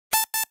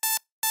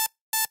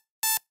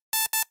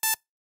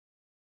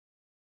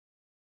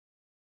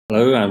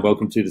Hello and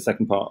welcome to the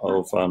second part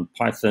of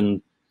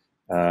Python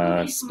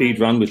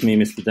speedrun with me,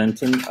 Mr.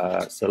 Denton.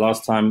 So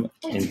last time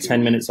in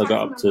 10 minutes I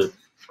got up to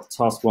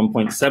task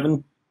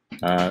 1.7.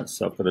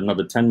 So I've got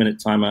another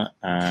 10-minute timer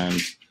and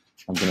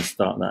I'm going to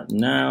start that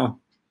now.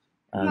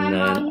 And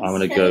then I'm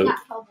going to go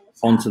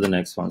on to the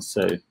next one.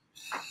 So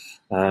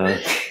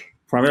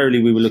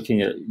primarily we were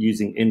looking at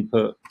using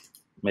input,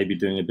 maybe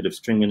doing a bit of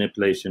string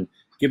manipulation.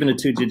 Given a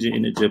 2-digit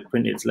integer,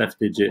 print its left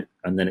digit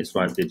and then its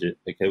right digit.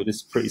 Okay, well, this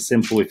is pretty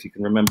simple. If you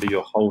can remember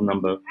your whole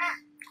number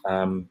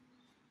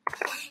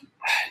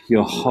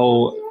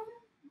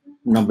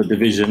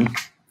division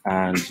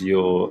and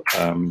your,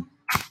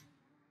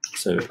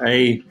 so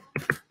A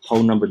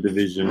whole number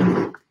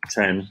division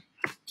 10,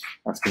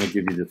 that's going to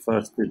give you the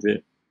first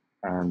digit,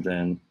 and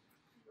then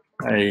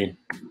A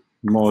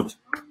mod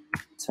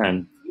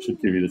 10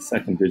 should give you the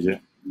second digit.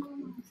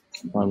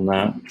 Run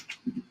that.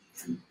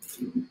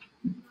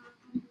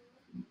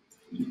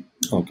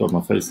 Oh God,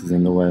 my face is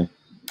in the way.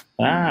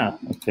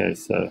 Okay,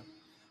 so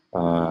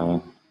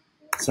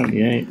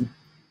 78,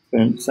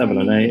 7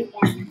 and 8.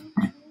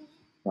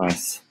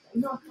 Nice.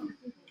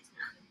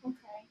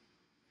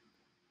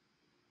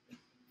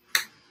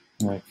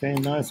 Okay,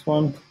 nice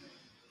one.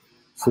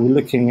 So we're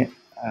looking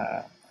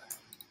at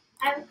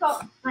I've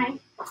got my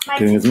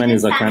doing as many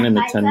as I can in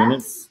the 10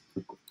 minutes.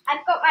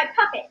 I've got my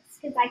puppets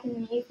because I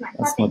can use my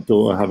puppets. That's my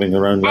daughter having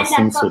her own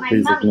lesson, so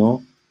please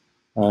ignore.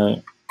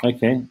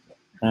 Okay.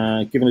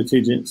 Given a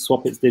 2-digit,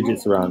 swap its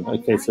digits around.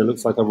 Okay, so it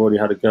looks like I've already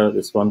had a go at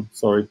this one.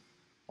 Sorry,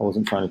 I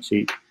wasn't trying to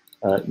cheat.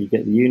 You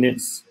get the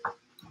units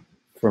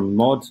from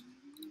mod.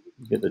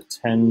 You get the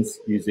tens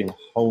using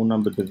whole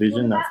number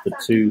division. That's the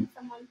 2.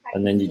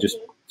 And then you just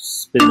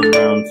spin them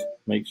around.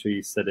 Make sure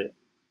you set it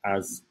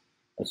as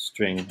a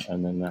string,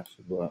 and then that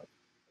should work.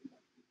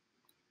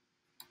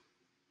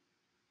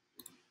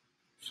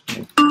 Just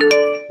gonna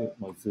put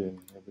my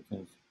zoom.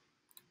 Everything's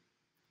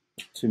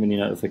too many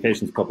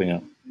notifications popping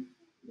up.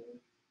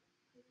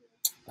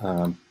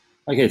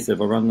 Okay, so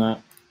if I run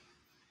that,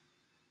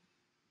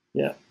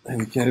 yeah, there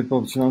we go.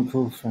 Bob's your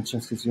uncle,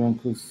 Francesca's your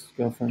uncle's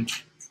girlfriend.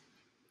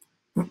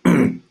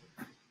 Let's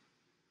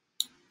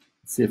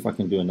see if I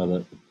can do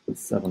another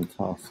 7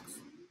 tasks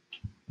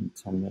in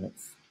 10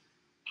 minutes.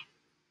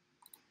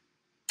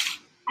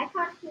 I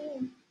can't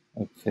hear.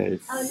 Okay,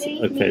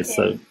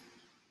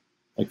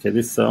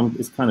 this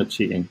is kind of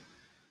cheating.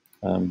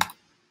 I'm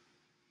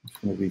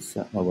just going to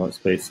reset my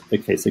workspace.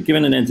 Okay, so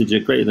given an integer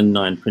greater than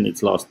 9, print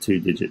its last 2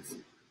 digits.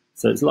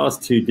 So its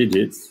last 2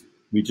 digits,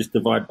 we just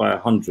divide by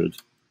 100,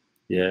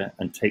 yeah,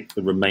 and take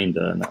the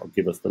remainder, and that will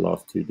give us the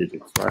last 2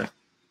 digits, right?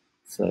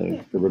 So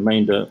the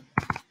remainder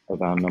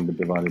of our number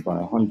divided by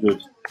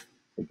 100,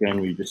 again,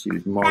 we just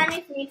use mod.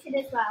 Sandy's muted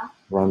as well.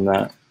 Run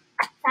that.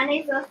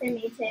 Sandy's also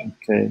muted.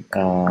 Okay,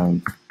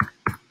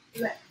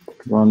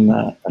 run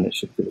that, and it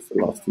should give us the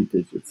last 2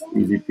 digits.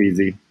 Easy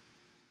peasy.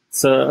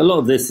 So a lot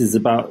of this is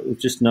about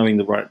just knowing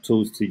the right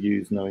tools to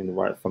use, knowing the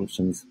right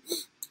functions.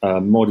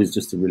 Mod is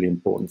just a really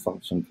important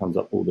function, comes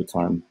up all the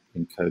time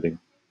in coding.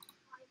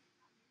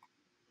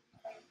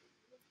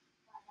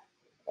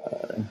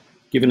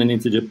 Given an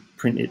integer,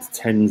 print its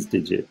tens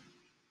digit.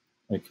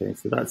 Okay,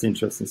 so that's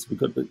interesting. So we've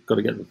got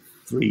to get the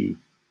 3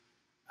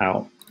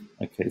 out.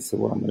 Okay, so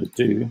what I'm going to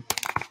do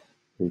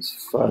is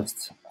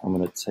first I'm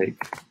going to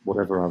take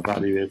whatever our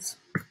value is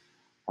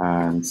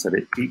and set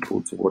it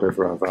equal to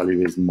whatever our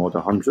value is mod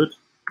 100.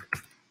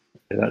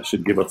 Okay, that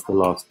should give us the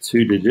last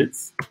 2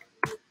 digits.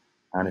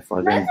 And if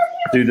I then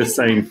do the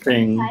same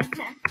thing,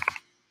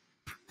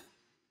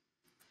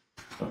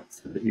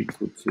 set it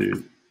equal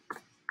to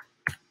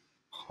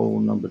whole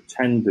number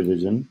 10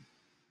 division,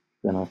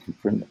 then I can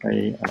print A,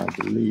 and I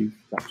believe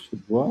that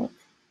should work.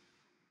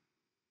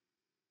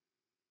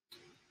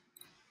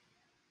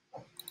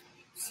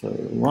 So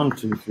 1,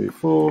 2, 3,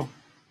 4,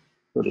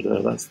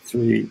 that's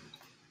 3,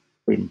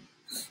 boom.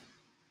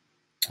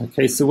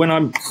 Okay, so when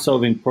I'm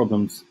solving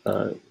problems,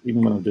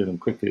 even when I'm doing them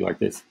quickly like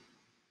this,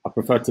 I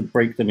prefer to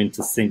break them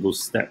into single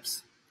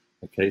steps.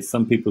 Okay,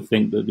 some people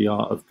think that the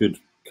art of good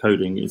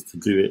coding is to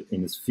do it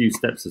in as few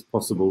steps as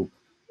possible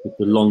with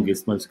the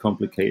longest, most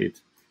complicated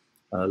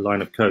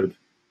line of code.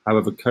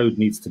 However, code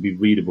needs to be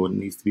readable and it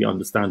needs to be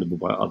understandable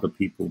by other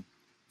people.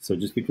 So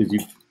just because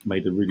you've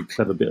made a really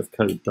clever bit of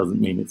code doesn't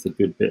mean it's a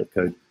good bit of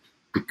code,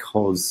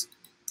 because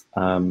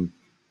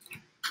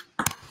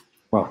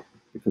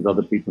because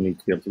other people need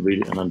to be able to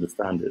read it and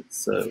understand it.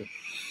 So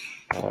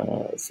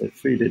so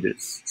 3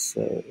 digits,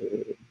 so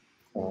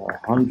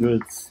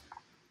hundreds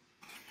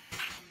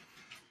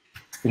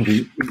can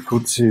be equal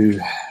to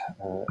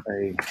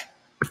a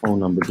whole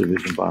number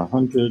division by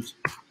 100.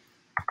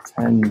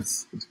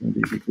 Tens is going to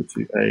be equal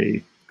to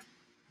a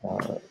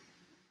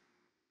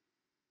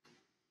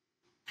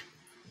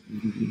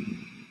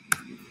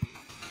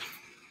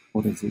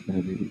what is it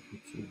going to be equal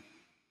to?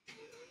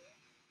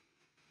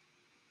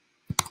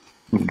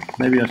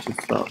 Maybe I should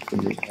start from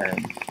the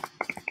end.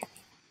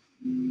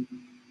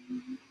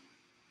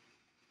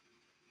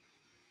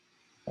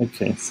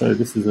 Okay, so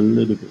this is a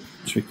little bit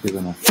trickier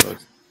than I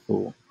first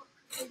thought.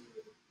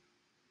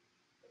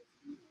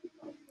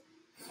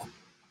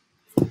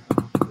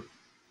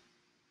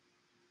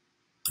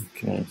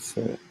 Okay,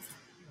 so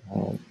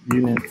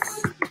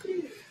units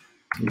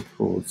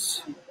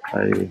equals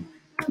a.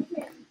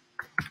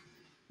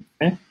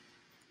 Okay,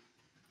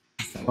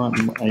 so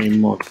a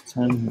mod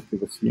 10 will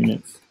give us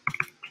units,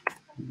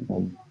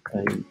 and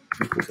a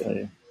equals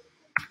a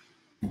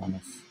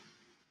minus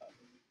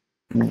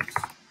units.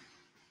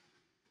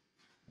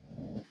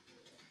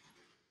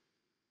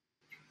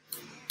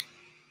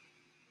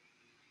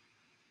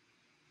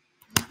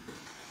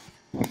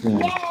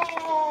 Okay.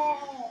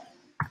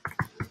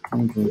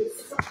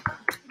 Hundreds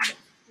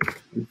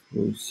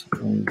equals a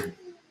 100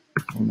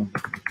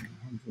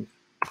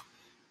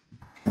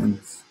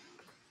 tens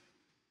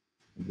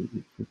will be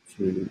equal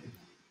to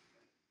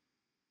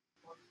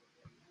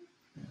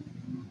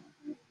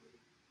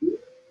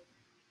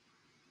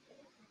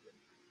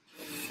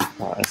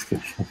let's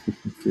get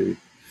to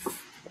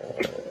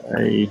a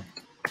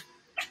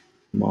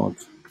mod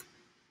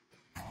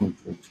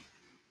 100,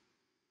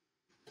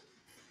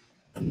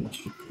 and that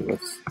should give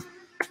us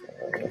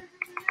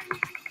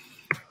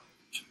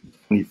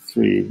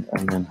 23,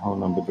 and then whole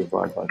number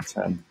divided by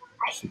 10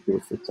 should give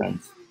us the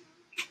tens,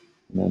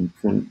 and then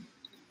print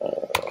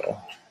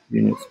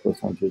units plus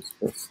hundreds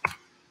plus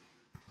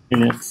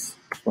units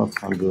plus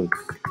hundreds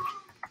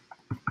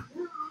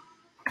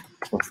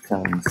plus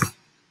tens.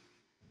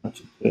 That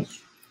should fit.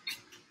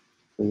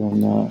 So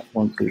then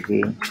 1, 2,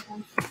 3. I'm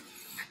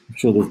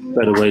sure there's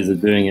better ways of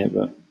doing it,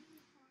 but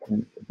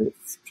I'm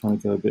trying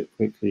to go a bit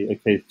quickly.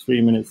 Okay,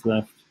 3 minutes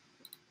left.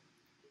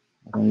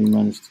 I only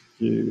managed to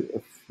do a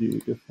few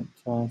different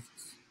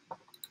tasks.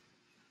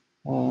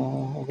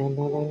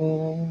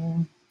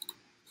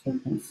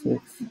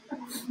 10.6.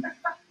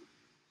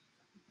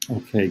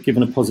 Okay,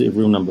 given a positive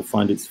real number,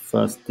 find its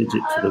first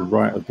digit to the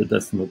right of the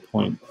decimal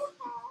point.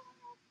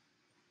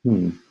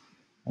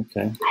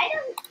 Okay. I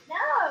don't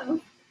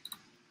know.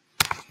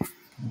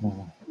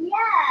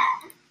 Yeah.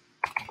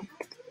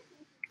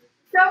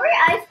 Strawberry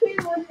ice cream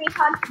would be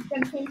hard to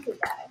jump into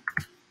though.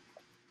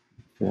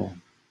 Okay.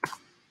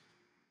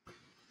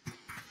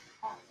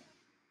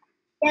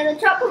 Yeah, the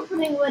chocolate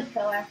pudding would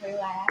go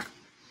everywhere.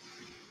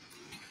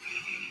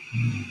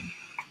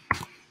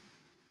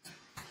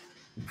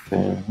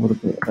 Okay, what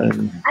about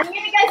I'm gonna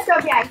go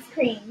strawberry ice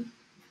cream.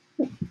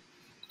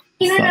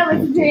 Even though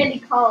it's really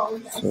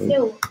cold, I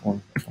still.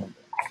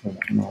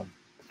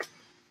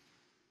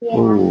 Yeah.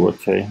 Oh,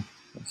 okay.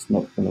 That's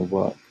not gonna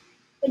work.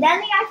 But then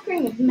the ice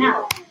cream would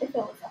melt if it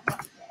was a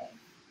hot day.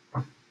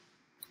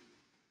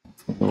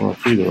 Not gonna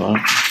work either,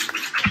 right?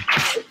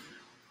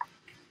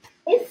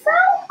 It's so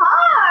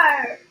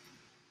hard.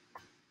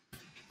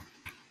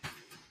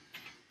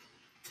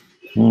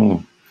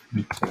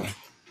 Okay.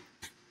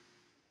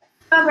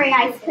 Strawberry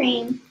ice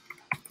cream.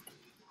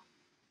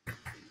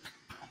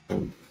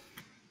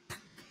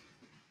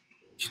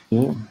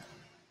 Yeah.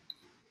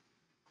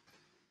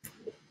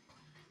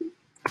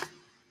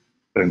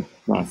 Boom,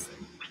 nice.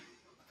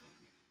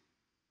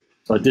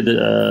 So I did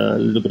a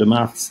little bit of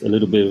maths, a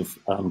little bit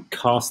of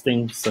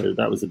casting. So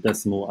that was a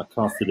decimal. I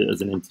casted it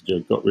as an integer,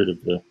 got rid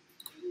of the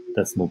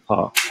decimal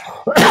part.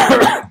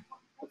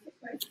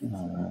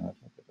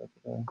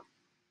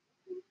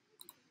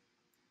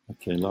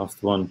 Okay,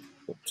 last one.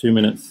 Got 2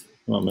 minutes.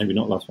 Well, maybe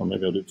not last one.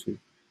 Maybe I'll do 2.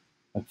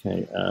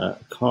 Okay, a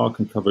car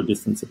can cover a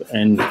distance of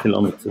n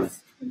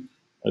kilometers.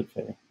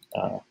 Okay,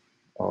 all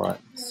right.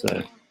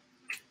 So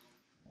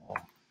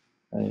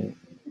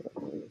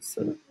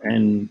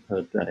n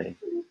per day.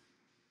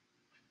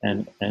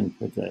 N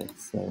per day.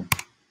 So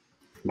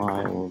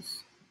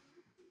miles,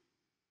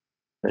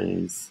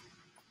 days.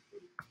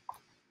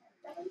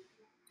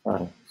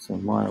 So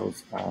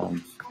miles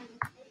and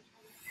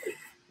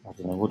I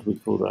don't know, what do we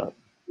call that?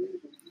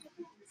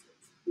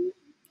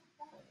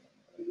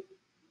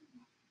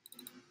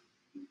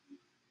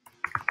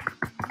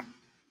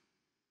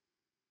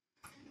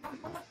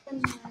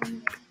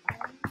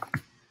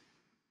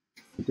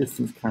 The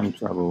distance can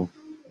travel.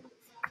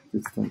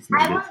 Distance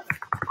needed.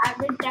 I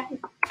would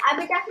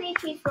definitely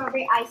choose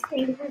strawberry ice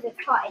cream because it's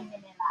hot in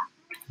vanilla.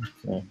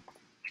 Okay.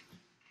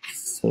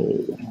 So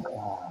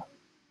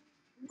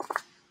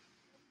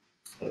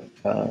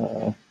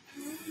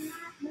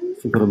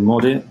we've got to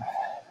mod it.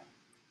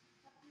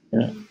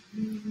 Yeah.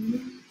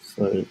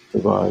 So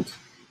divide.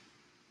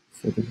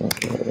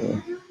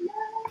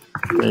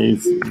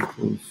 Days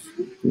equals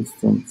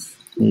distance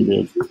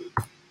needed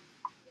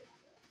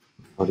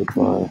divided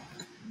by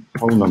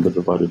whole number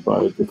divided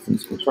by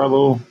distance we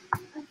travel.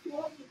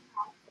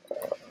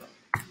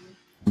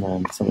 And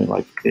then something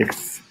like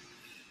if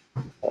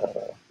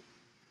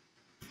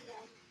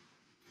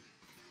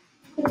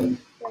there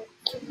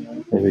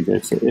we go.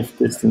 So if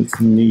distance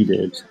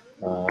needed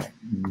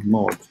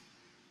mod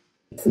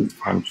distance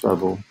can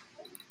travel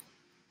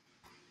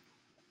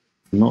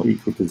not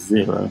equal to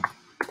 0.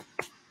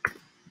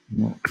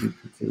 Not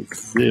equal to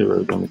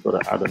 0, then we've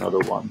got to add another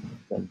 1.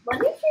 Then What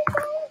did you say?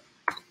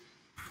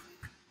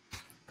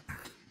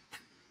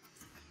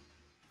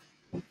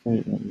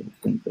 okay, let me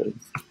print those.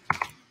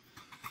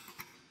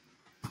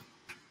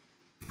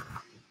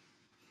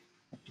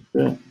 That's a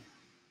bit.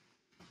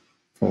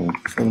 So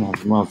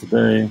 700 miles a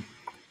day.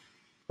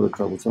 Got to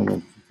travel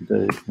 250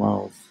 days,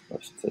 miles.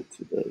 That should take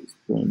 2 days.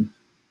 Boom.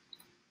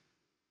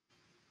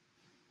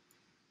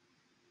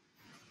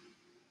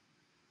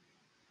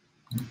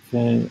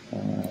 Okay.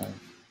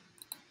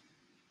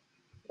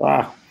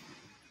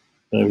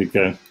 There we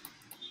go.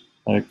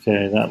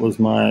 Okay, that was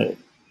my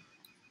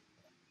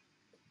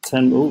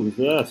 10. Oh,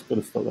 yeah, I've got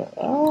to stop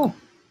that.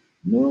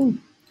 No.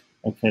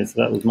 Okay,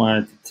 so that was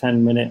my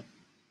 10-minute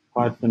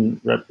Python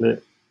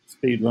REPL.it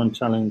speedrun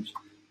challenge.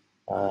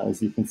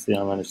 As you can see,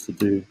 I managed to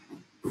do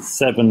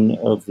 7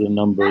 of the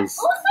numbers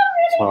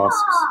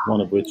tasks,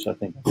 one of which I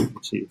think I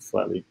achieved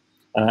slightly.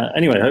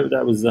 Anyway, I hope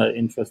that was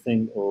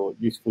interesting or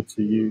useful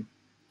to you.